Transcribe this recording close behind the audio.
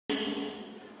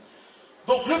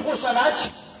Donc le prochain match,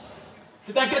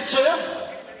 c'est un catcheur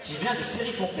qui vient de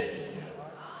Serifontaine.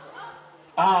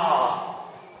 Ah,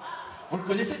 vous le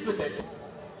connaissez peut-être.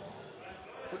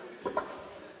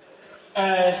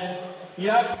 Il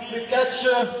a appris le catch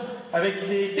avec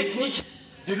des techniques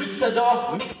de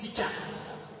luchador mexicain.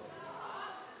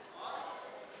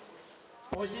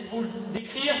 Pour essayer de vous le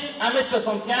décrire,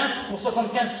 1m75 pour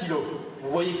 75 kg. Vous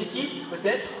voyez c'est qui,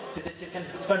 peut-être? C'est peut-être quelqu'un de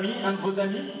votre famille, un de vos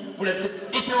amis. Vous l'avez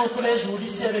peut-être été au collège ou au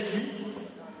lycée avec lui.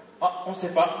 Ah, on ne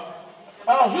sait pas.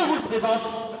 Alors, je vous le présente.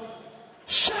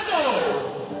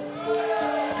 Shadow!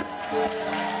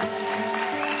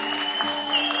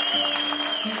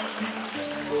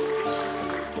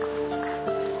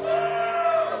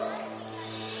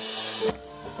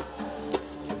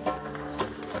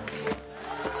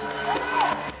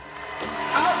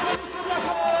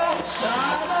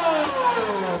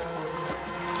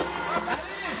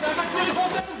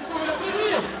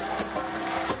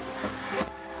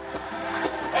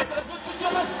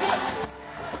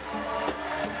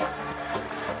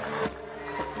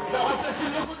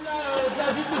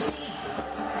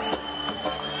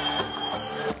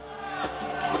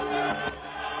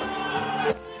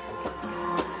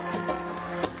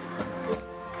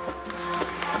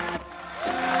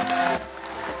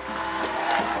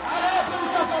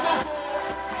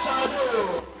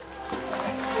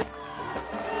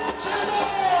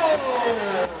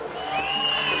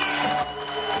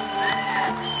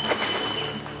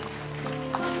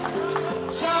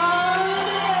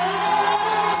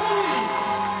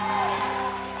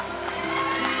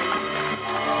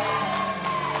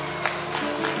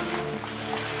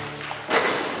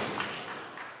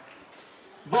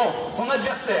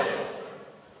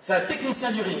 C'est un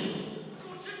technicien du ring.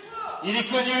 Il est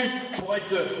connu pour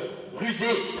être rusé,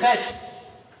 traître.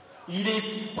 Il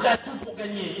est prêt à tout pour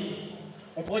gagner.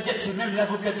 On pourrait dire que c'est même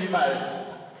l'avocat du mal.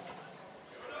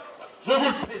 Je vous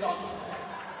le présente.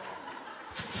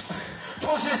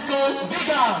 Francesco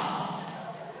Vega.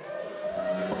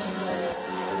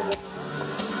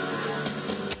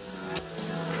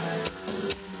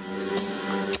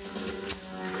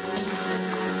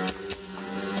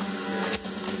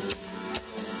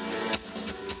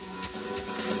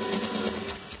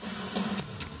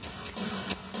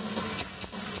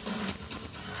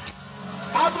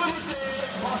 Applaudissez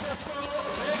Francesco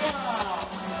Vega.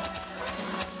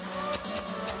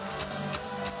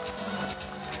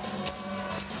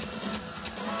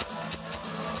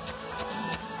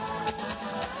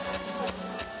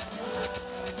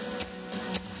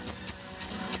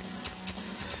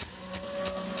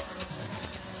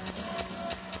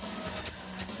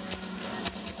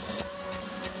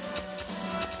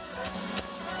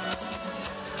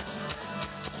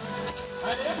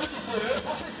 Allez, applaudissez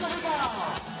Francesco Vega.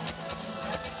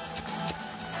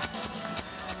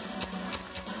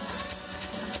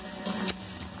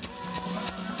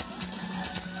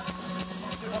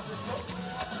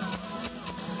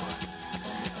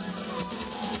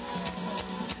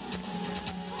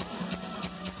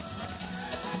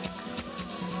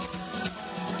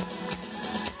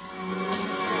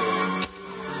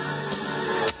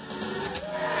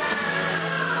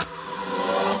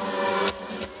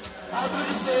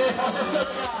 Applaudissez Francesco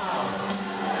Vega.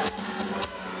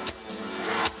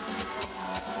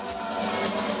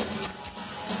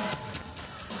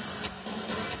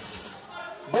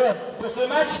 Bon, pour ce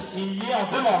match, il y a en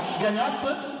deux manches gagnantes,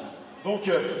 donc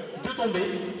deux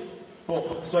tombées,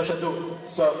 pour soit Château,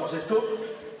 soit Francesco,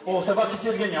 pour savoir qui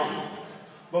c'est le gagnant.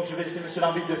 Donc je vais laisser monsieur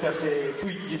l'arbitre de faire ses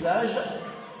fouilles d'usage,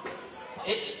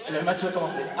 et le match va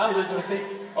commencer. Ah, vous avez tout fait?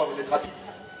 Oh, vous êtes rapide.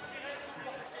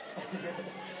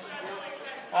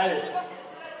 Allez.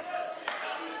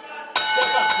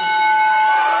 C'est parti.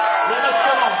 Le match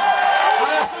commence.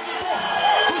 Alors,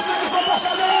 tous ceux qui sont pour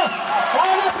Shadow, on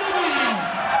applaudit.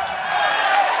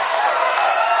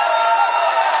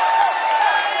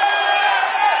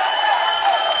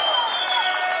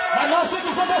 Maintenant, ceux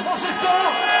qui sont pour Francesco.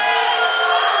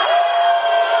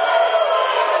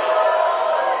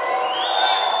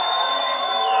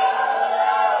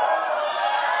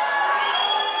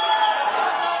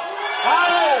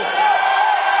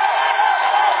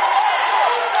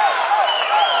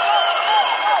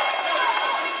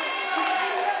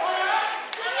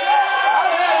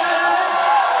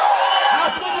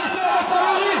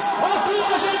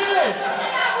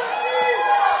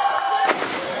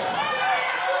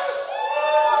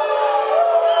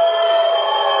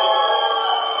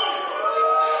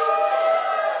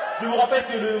 Je vous rappelle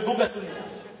que le gong a sonné.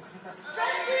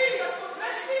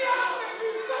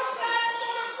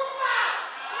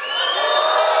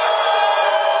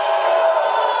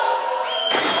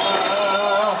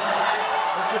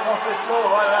 Francesco,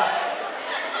 voilà.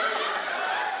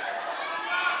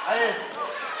 Allez.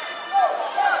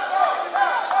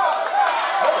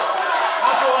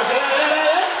 Encouragez,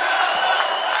 allez.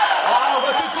 Ah, on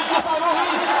va tout de suite le favori,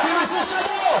 c'est M.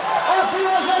 Shadow.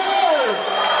 Encouragez-le.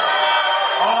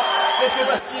 Ah, qu'est-ce que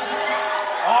passe-t-il?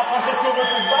 Ah, Francesco veut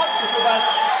plus se battre, qu'est-ce qui se passe?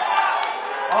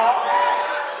 Ah.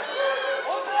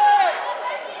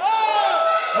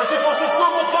 Monsieur Francesco,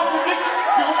 montrez au public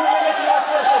que vous pouvez mettre la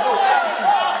clé à Shadow.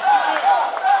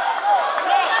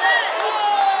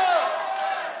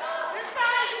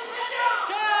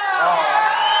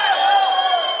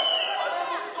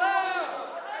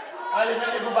 Allez,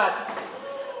 venez vous battre.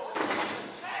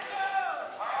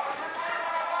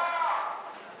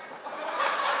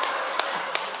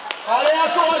 Allez,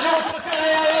 encouragez votre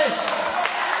préféré, allez.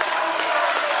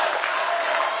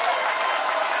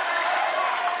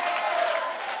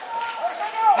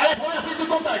 Allez, première prise de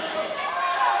contact.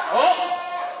 Oh.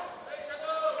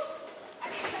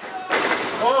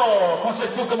 Oh,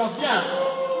 Francesco commence bien.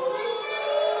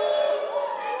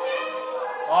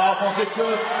 Ah, Francesco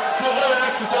se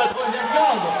relaxe sur la troisième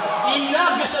gambe. Il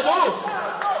largue Shadow.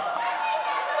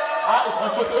 Ah, il prend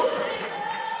une photo.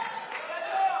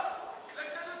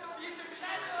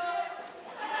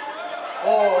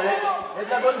 Oh, il y a de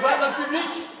la bonne balle dans le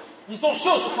public. Ils sont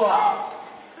chauds ce soir.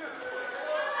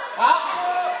 Ah,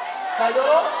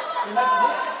 Shadow, il m'a dit.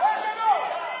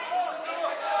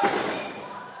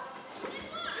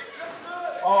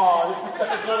 Oh, les petites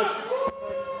tapettes sur le...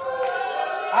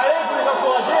 Allez, vous les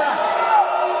encouragez, hein.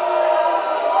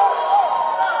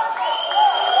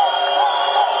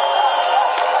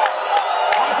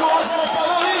 Encouragez les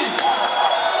favoris.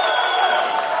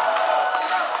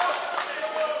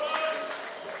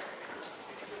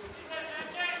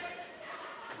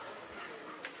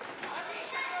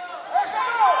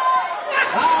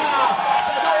 Ah,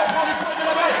 Shadow prend du poids de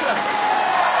la bête.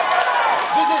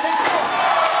 Deux élections.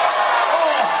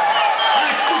 Oh,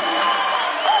 un coup.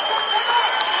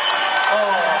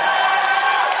 Oh.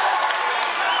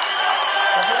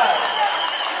 Ça fait mal.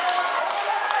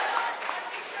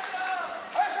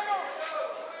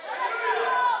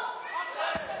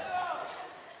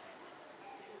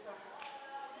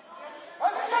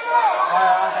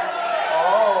 Voilà.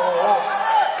 Oh.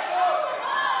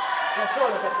 C'est chaud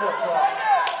le casseur, quoi.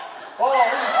 Oh,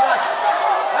 une claque.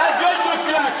 Un duel de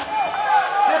claque.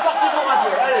 C'est parti pour un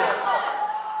duel. Allez.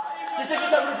 Qui c'est qui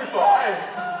tape le plus fort? Allez.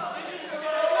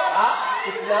 Ah,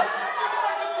 qu'est-ce qu'il y a?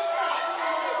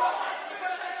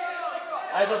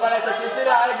 Ah, il ne peut pas l'attaquer. C'est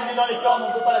la règle, il est dans les cornes. On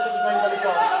ne peut pas l'attaquer quand il est dans les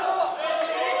cornes.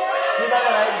 C'est dans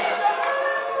les règles.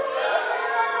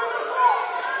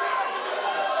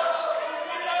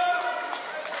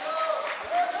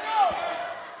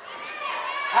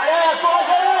 Allez,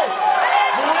 encouragez-les.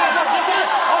 Vous voulez les autres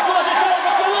dégages? Encouragez-les avec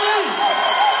votre favori.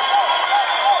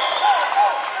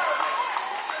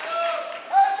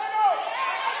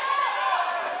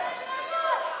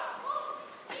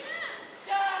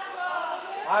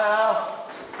 Voilà.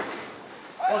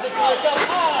 On s'est pris les 4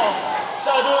 ans.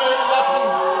 Shadow l'a pris.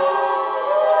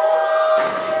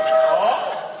 Oh.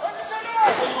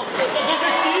 C'est une situation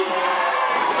défective.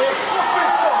 Et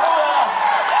propulsion. Voilà.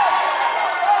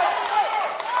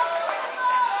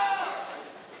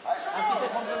 Un petit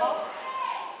effondrement.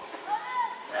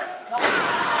 Non.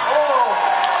 Oh.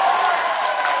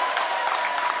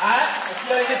 Hein? Est-ce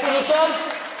qu'il a les épaules au sol?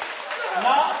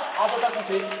 Non. On ne peut pas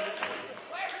compter.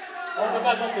 On ne peut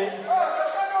pas compter.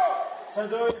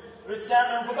 Shadow le tient,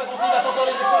 mais on ne peut pas compter. Il a pas encore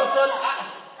les épaules au sol.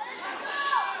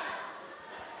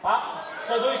 Ah.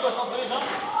 Shadow, il concentre les jambes.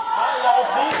 Ah, il a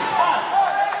repris.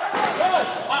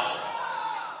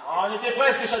 Ah, on était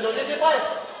presque, Shadow. On était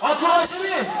presque.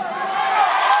 Encouragez-les.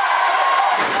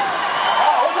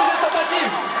 Ah, au deuxième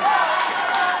tentative.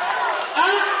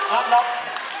 Ah, non.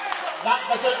 Non,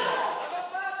 pas seul.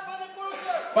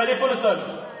 Pas l'épaule au sol.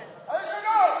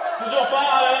 Toujours pas.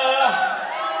 Ah là là là.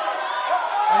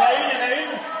 Il y en a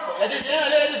une. La deuxième,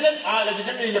 allez, la deuxième. Ah, la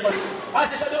deuxième, il n'y a pas de... Ah,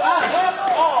 c'est Shadow. Ah, non.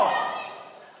 Oh.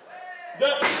 2.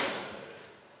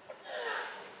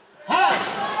 Ah,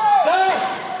 2.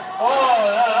 Oh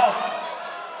là là.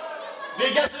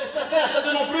 Vega se laisse pas faire,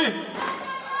 Shadow non plus.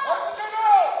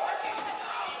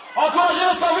 Encouragez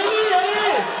votre favori,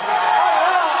 allez.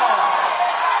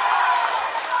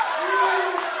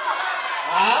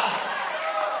 Ah.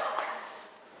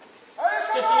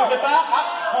 Qu'est-ce qu'il ne fait pas? Ah,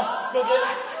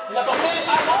 il a porté.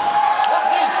 Ah non. La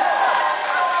prise.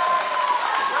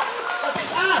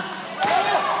 Ah.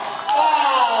 Oh.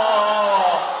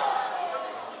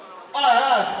 Ah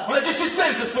là, on a du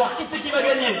suspense ce soir. Qui c'est qui va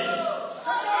gagner?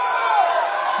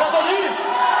 J'ai entendu?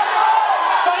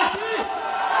 Par ici?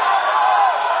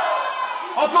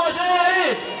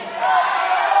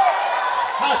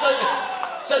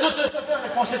 Shadow se laisse pas faire, mais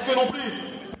Francesco non plus.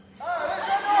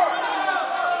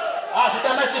 Ah, c'est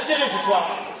un match serré ce soir.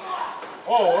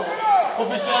 Oh,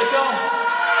 propulsion les cornes.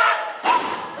 Ah,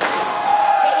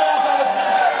 Shadow a encore repris.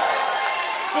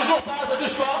 Toujours pas, ça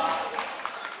touche pas.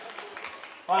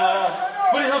 Voilà.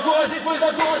 Faut les encourager, faut les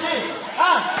encourager.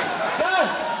 1, 2.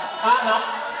 Ah non.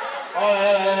 Oh là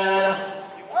là là là là.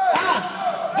 1,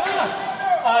 2.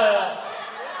 Oh là là.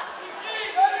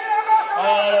 Oh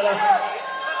là là là.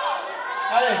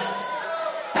 Allez.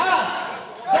 1,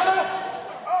 2.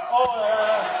 Oh là là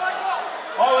là.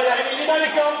 Oh, il est dans les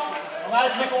cornes. On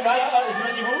arrête le combat là,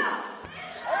 éloignez-vous.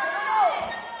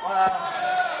 Voilà.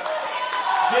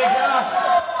 Vega,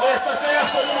 ne laisse pas faire,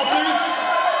 Shadow non plus.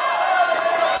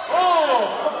 Oh,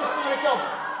 propulsion les cornes.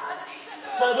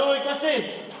 Shadow est coincé.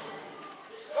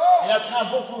 Il a pris un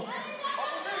bon coup.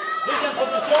 Deuxième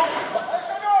propulsion.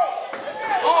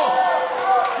 Oh,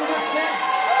 coup de pied.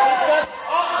 Oh,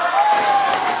 oh,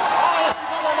 la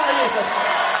saison de la mariée.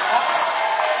 Ah.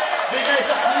 Vega est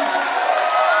sorti.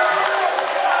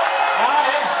 Ah,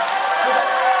 et.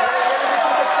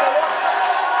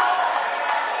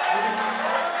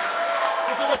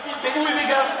 Qu'est-ce que se passe-t-il? Mais où est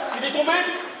Vega? Il est tombé?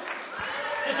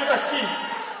 Qu'est-ce que se passe-t-il?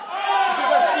 Qu'est-ce que se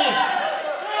passe-t-il?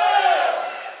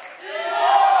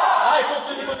 Ah, il compte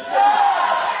le niveau du statut.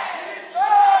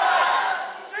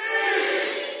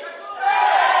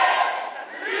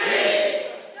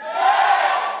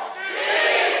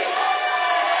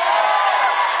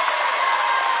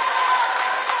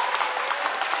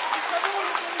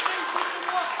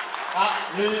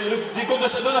 Le décompte de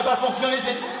Shadow n'a pas fonctionné,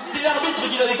 c'est l'arbitre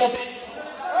qui l'a décompté.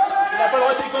 Il n'a pas le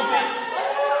droit de décompter.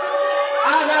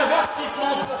 Un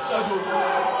avertissement pour Shadow.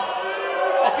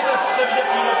 Est-ce que ça veut dire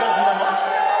qu'il va perdre finalement?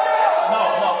 Non,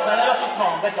 non, c'est un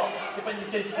avertissement, d'accord. C'est pas une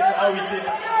disqualification. Ah oui, c'est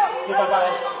pas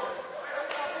pareil.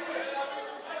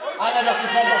 Un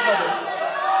avertissement pour Shadow.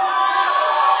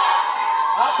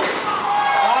 Ah,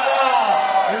 voilà.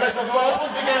 Le match va pouvoir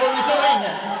reprendre, Vega est revenu sur le ring.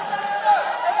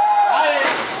 Allez.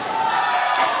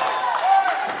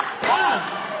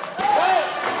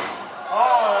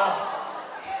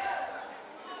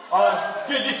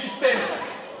 Que du suspense.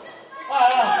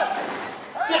 Voilà.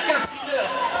 Pire qu'un thriller.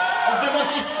 On se demande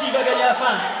qui va gagner à la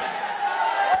fin.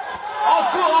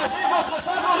 Encouragez votre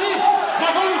favori. Je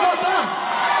veux vous entendre.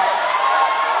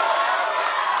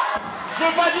 Je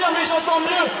veux pas dire, mais j'entends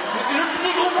mieux. Le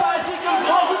petit groupe par ici que le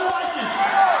grand groupe par ici.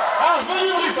 Alors je veux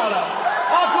du bruit par là.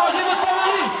 Encouragez votre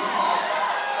favori.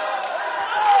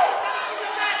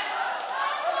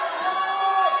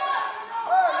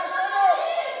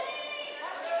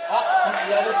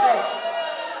 Il a laissé.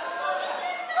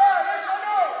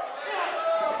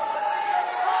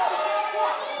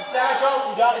 Il tient la corde,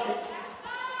 il va arrêter.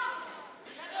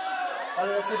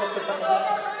 Allez, laissez, j'en peux pas.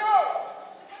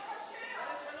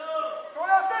 Ton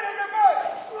lancer, les défauts.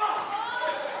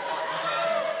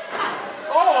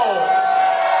 Oh!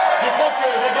 Je crois que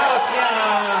Vega a pris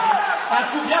un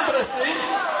coup bien placé.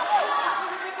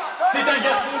 C'est un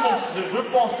garçon, donc je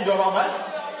pense qu'il doit avoir mal.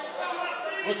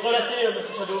 Votre lacet,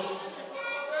 monsieur Shadow.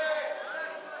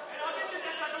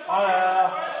 Ah là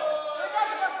là.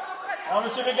 Alors,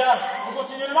 monsieur Vega, vous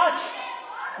continuez le match?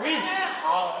 Oui.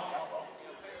 Ah,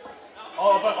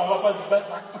 on va pas se battre.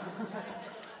 Hein.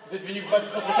 Vous êtes venu vous battre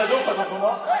contre Shadow, pas contre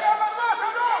moi.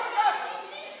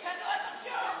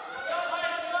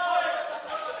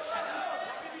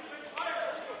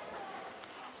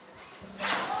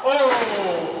 Oh!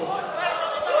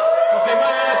 On fait mal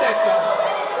à la tête, là.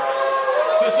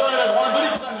 Ce soir, il a droit à un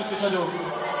doliprane, monsieur Shadow.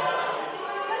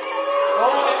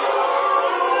 Oh!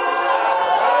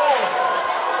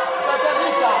 C'est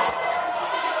interdit, ça!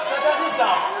 C'est interdit, ça!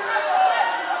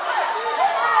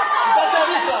 C'est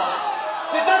interdit, ça!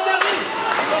 C'est interdit!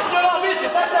 Monsieur l'arbitre,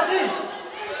 c'est interdit!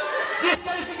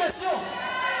 Disqualification!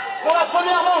 Pour la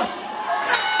première manche!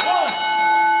 Bon.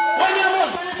 Première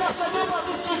manche gagnée par Shadow par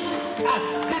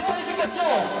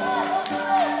disqualification!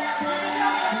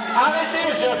 Arrêtez,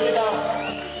 monsieur Vega!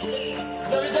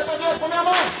 Vous avez déjà perdu la première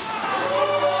manche!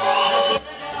 Monsieur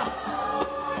Vega!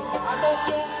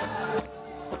 Attention!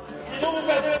 Sinon vous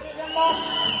perdez la deuxième manche!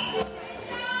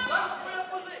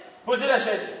 Posez la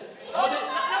chaise!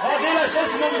 Rendez la chaise,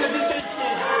 sinon vous êtes disqualifié!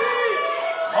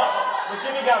 Oh,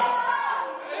 monsieur Vega!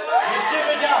 Monsieur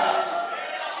Vega!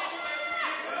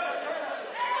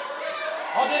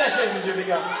 Rendez la chaise, monsieur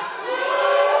Vega!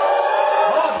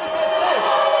 Rendez cette chaise!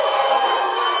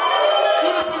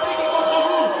 Tout le public est contre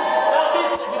vous!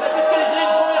 L'arbitre vous a disqualifié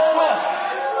une première fois!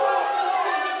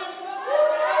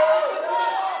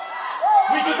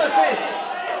 Oui, tout à fait!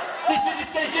 Si je fais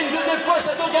disqualifier une deuxième fois,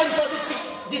 Shadow gagne par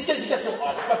disqualification.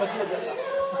 Ah, c'est pas facile à dire ça.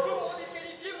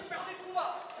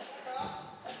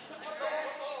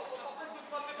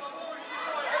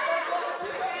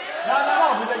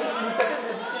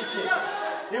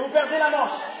 perdez la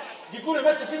manche. Du coup, le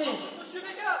match est fini.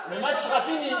 Le match sera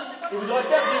fini et vous aurez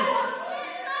perdu.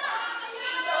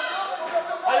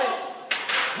 Allez,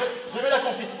 je vais la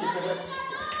confisquer.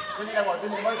 Donnez-la moi,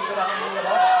 donnez-moi, je vais la ramener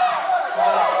là-bas.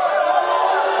 Voilà.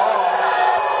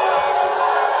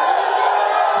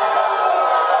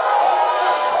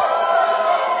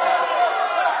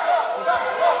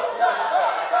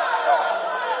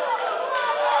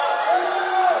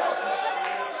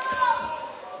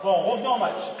 Bon, revenons au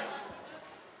match.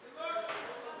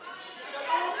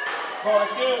 Bon,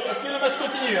 est-ce que le match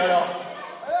continue alors?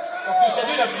 Parce que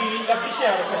Shadow il a pris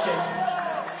cher avec la chaise.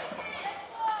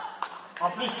 En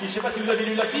plus, je ne sais pas si vous avez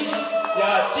lu l'affiche, il y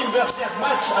a Timber Share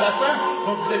Match à la fin,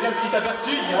 donc vous avez un petit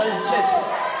aperçu, il y aura une chaise.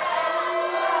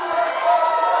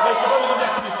 Mais il ne faut pas vous en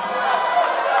dire plus.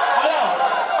 Alors,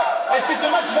 est-ce que ce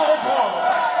match va reprendre?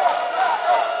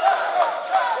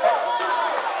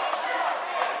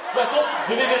 De toute façon,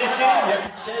 je vais vérifier, il n'y a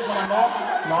plus de chaise normalement.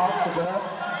 Non, c'est bon.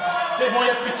 C'est bon, il n'y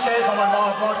a plus de chaise normalement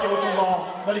avant qu'il retourne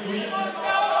dans les coulisses.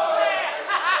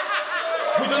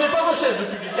 Vous ne donnez pas vos chaises, le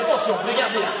public. Attention,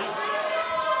 regardez.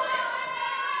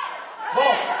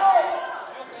 Bon.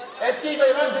 Est-ce qu'il va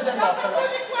y avoir une deuxième manche?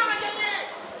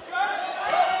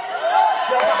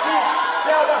 C'est reparti.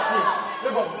 C'est reparti. Le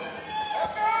bon.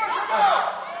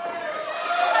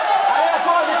 Allez,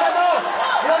 encouragez Shadow.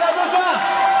 Il en a besoin.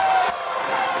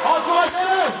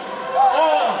 Encouragez-le.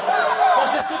 Oh,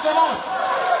 Francesco commence.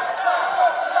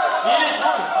 Il est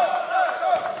drôle.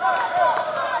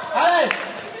 Allez.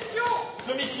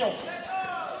 Soumission.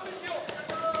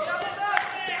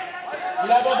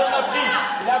 Il abandonne la prise.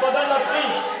 Il abandonne la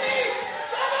prise.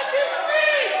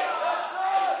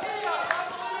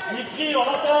 Il crie, on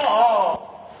l'entend. Oh.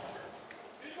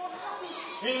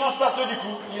 Une manche partout du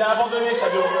coup. Il a abandonné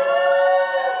Shadow.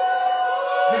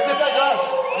 Mais c'est pas grave.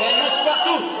 Il y a une manche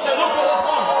partout. Shadow peut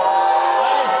reprendre.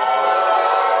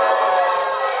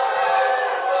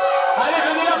 Allez,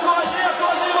 venez l'encourager.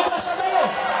 Encouragez votre Shadow.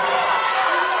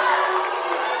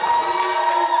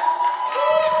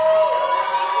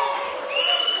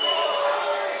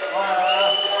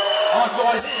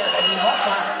 Encouragé, il a gagné une manche.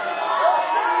 Hein.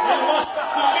 Une manche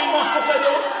partout, une manche pour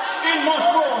Shadow, une manche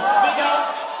pour Vega.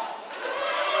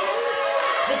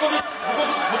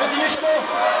 Vous continuez Shadow.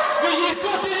 Oui, il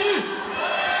continue.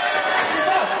 Il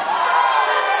passe.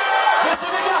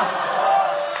 Monsieur Vega.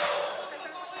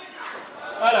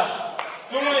 Voilà.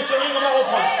 Tout le monde est sérieux, on va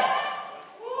reprendre.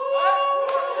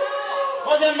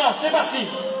 Troisième manche, c'est parti.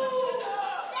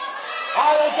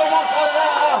 Allez, on commence.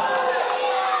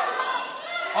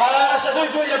 Ah là là, Shadow,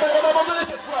 il n'a pas le droit d'abandonner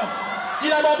cette fois.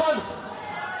 S'il abandonne.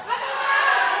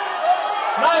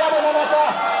 Non, il abandonne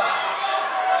pas.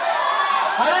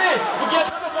 Allez, vous qui êtes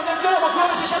prêts pour la troisième corde,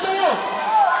 encouragez Shadow.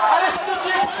 Allez, Shadow, tu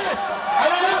es prêt.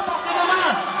 Allez là, portez des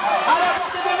mains. Allez,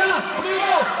 portez des mains. Plus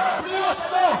haut,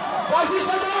 Shadow. Vas-y,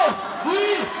 Shadow. Oui,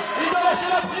 il doit lâcher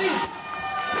la prise.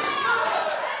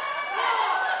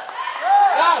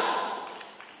 Là.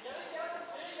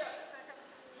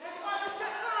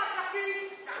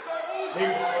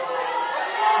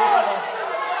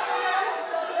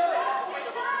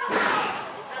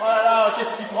 Voilà,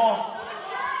 qu'est-ce qu'il prend?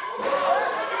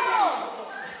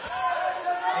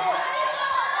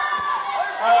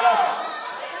 Voilà.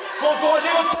 Faut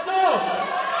encourager votre Shadow.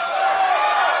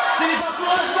 C'est les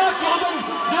encouragements qui redonnent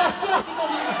de la force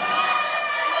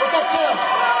au catcheur.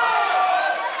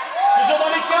 Toujours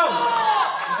dans les cordes.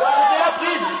 Il doit arrêter la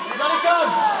prise. Il est dans les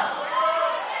cordes.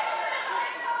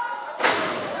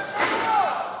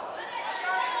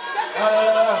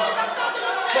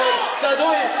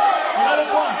 Shadow, il a le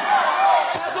point.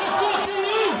 Shadow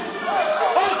continue.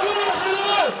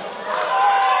 Encouragez-le.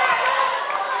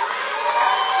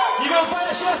 Il ne veut pas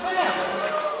lâcher l'affaire.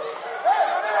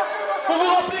 Faut vous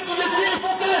rappeler qu'il vient de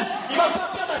Serifontaine. Il va pas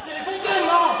perdre à Serifontaine,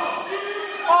 non?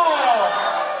 Oh.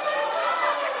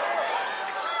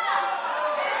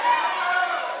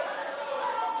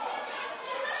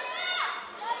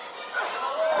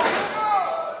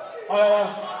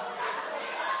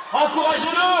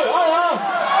 Encouragez-le.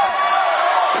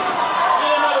 Il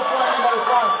est mal au point, il est mal au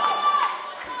point.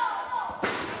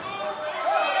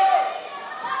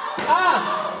 Ah.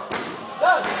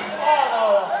 Là. Oh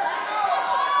non.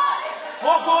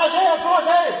 Encouragez.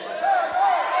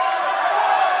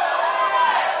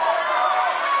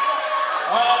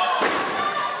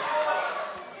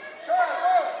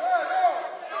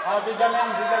 Ah, des gamins.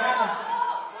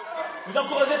 Vous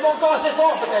encouragez pas encore assez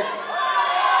fort, peut-être.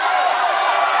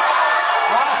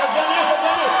 Ah, ça devient mieux.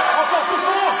 Encore plus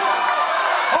fort.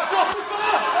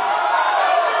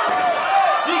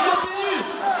 S'il continue.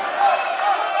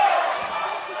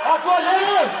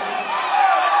 Encouragez-le.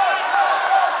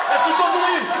 Est-ce qu'il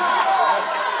continue?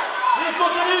 Il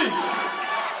continue.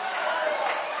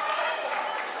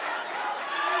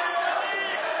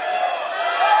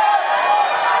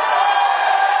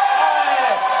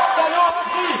 Ouais, Chano a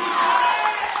repris.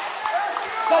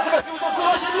 Ça, c'est parce que vous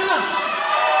encouragez bien.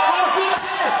 Vous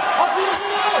l'encouragez.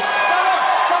 Encouragez-le. Ça va.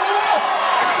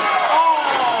 Oh.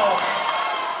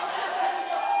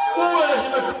 Ouh, j'ai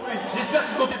mal compris. J'espère que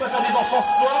vous ne comptez pas faire des enfants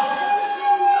ce soir.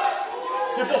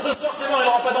 C'est pour ce soir, c'est bon, il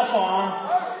n'aura pas d'enfants. Hein.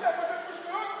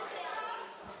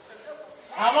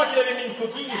 À moins qu'il avait mis une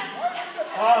coquille.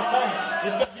 Ah, enfin,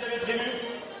 j'espère qu'il avait prévu.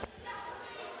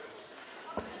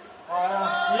 Voilà.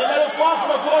 Il est mal au point, il faut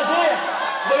l'encourager.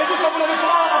 Vous avez vu quand vous l'avez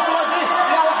encouragé,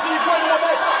 il a repris du poil de la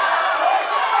bête.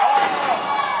 Ah.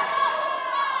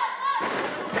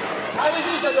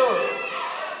 Allez-y, Shadow.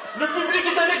 Le public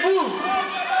est avec vous.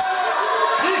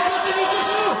 Il continue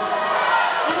toujours.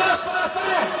 Il lâche pas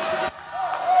l'affaire.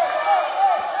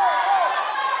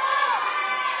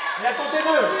 Il a compté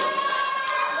deux.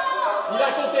 Il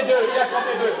a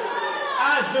compté deux.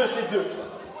 1, 2, c'est 2.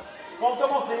 On va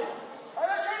commencer.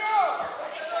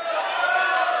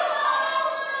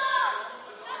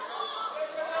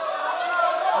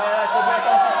 Voilà, c'est bien,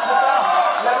 attends, c'est trop tard.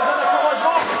 Il a besoin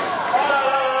d'encouragement. Oh là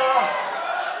là là là.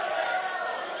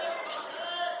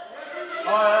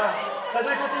 Voilà. Ça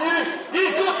doit continuer.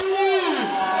 Il continue.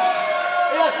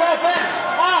 Il lâche pas l'affaire.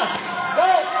 1, 2.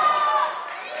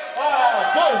 Voilà,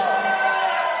 2.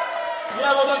 Il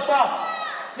n'abandonne pas.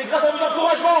 C'est grâce à vos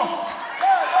encouragements.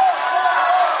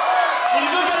 Il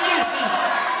veut gagner ici.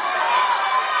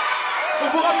 Faut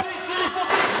vous rappeler,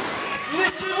 Serifontaine, il est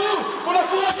chez vous. Faut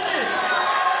l'encourager.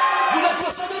 Vous êtes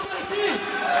pour Shadow par ici.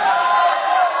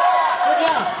 C'est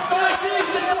bien. Par ici,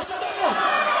 vous êtes pour Shadow.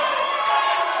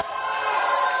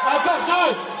 Encore 2.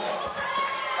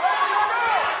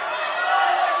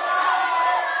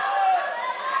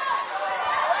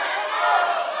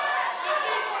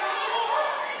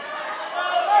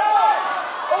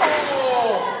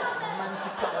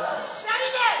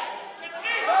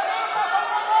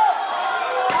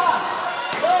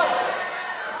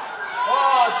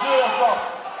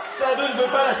 Shadow ne veut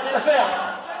pas lâcher l'affaire.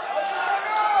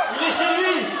 Il est chez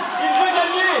lui. Il veut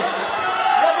gagner.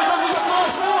 Il a besoin de vos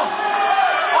encouragements.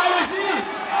 Allez-y.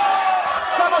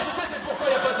 Ça, moi je sais c'est pourquoi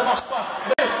ça marche pas.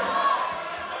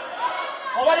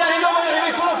 On va y arriver,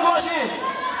 il faut l'encourager.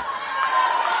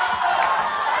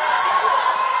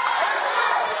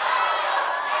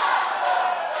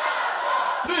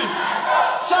 Lui.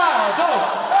 Shadow.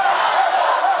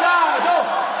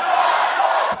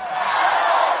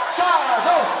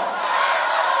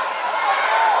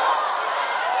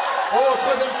 Oh,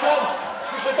 troisième corde,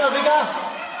 qui fait un Vega.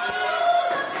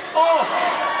 Oh,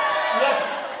 il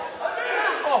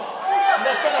a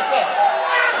fait l'affaire.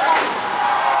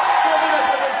 Tourner la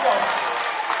troisième corde.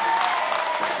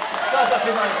 Ça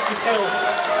fait mal, c'est très haut.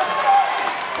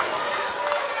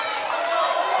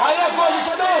 Allez, encore du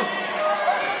Shadow.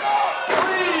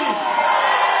 Oui.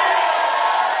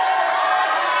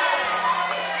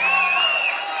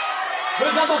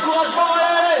 Besoin d'encouragement,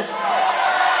 allez.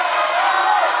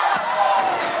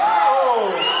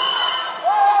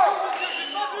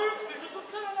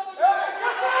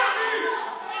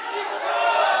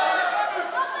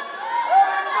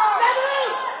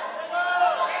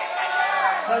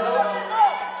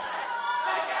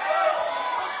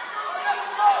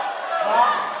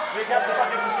 Vega prépare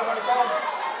quelque chose dans le corde.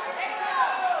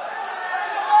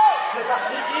 C'est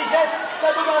parti, il jette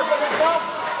Shadow dans la troisième corde.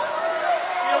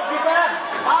 Il récupère.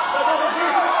 Ah, Shadow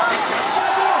résiste.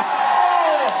 Shadow.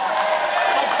 Oh.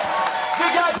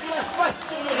 Vega a pris la face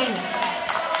sur le ring.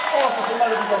 Oh, ça fait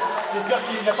mal au visage. J'espère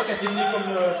qu'il n'a pas cassé le nez comme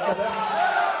tout à l'heure.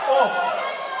 Oh,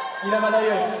 il a mal à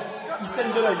l'œil. Il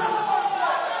saigne de l'œil.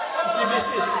 Il s'est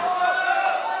blessé.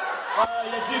 Ah,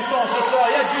 il y a du sang ce soir,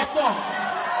 il y a du sang.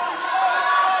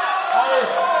 Allez.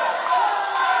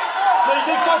 C'est le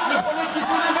décompte, le premier qui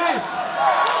s'est levé.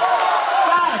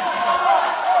 5,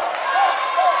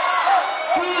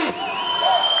 6,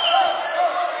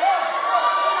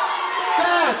 7.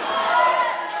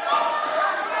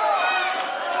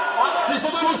 C'est son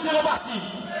debout, c'est reparti.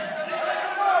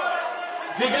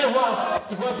 Vega,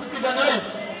 il voit plus que d'un œil.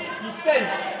 Il saigne.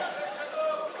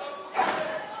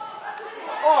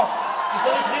 Oh, ils sont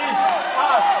écrits.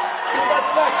 Ah, une bas de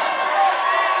plaque.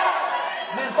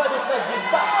 Même pas des plaques, des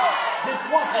barres, des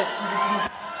points presque, ils utilisent.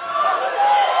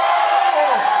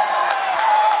 Oh.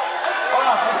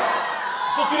 Voilà,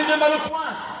 ils sont tous les deux mal au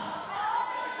point.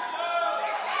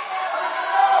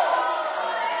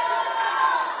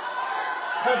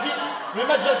 Vas-y, le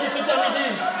match va se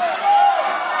terminer.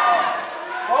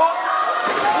 Oh,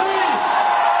 oui.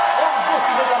 Oh, un beau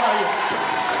sujet de la main.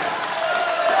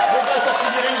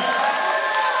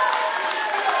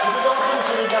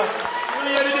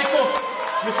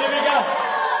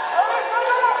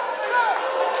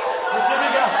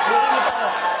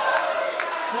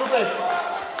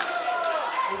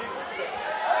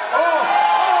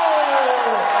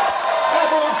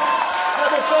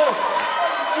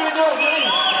 dehors du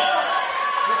ring.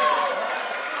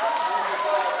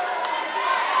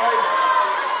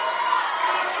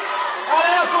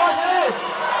 Allez, encourage, allez.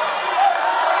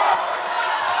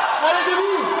 Allez,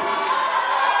 debout.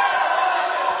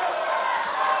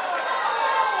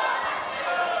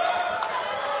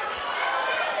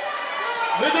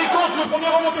 Le décompte, le premier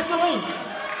remonté sur ring.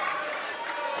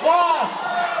 3,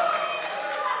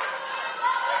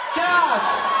 4,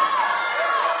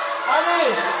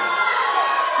 allez,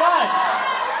 5,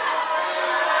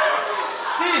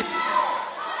 6,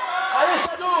 allez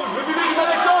Shadow, le public est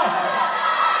avec toi,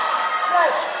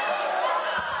 7,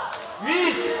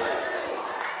 8,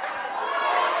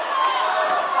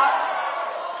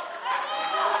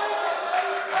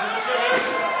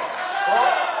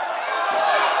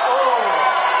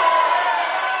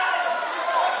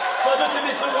 Shadow s'est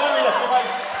mis sur le mais il a fait mal.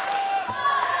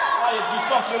 Ah, il y a du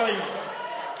sang sur le ring.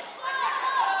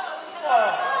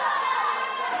 Voilà.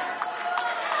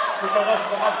 C'est pas grave,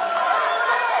 c'est pas grave.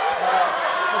 Voilà.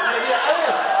 On se le dire.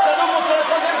 Allez, Shadow monte sur la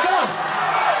troisième corde.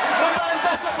 Il prépare une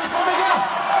belle surprise pour Vega.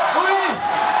 Oui.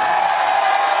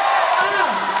 1,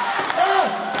 2,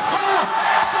 3,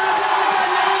 Shadow a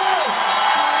gagné.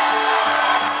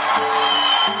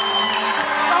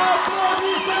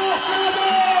 Applaudissez Shadow.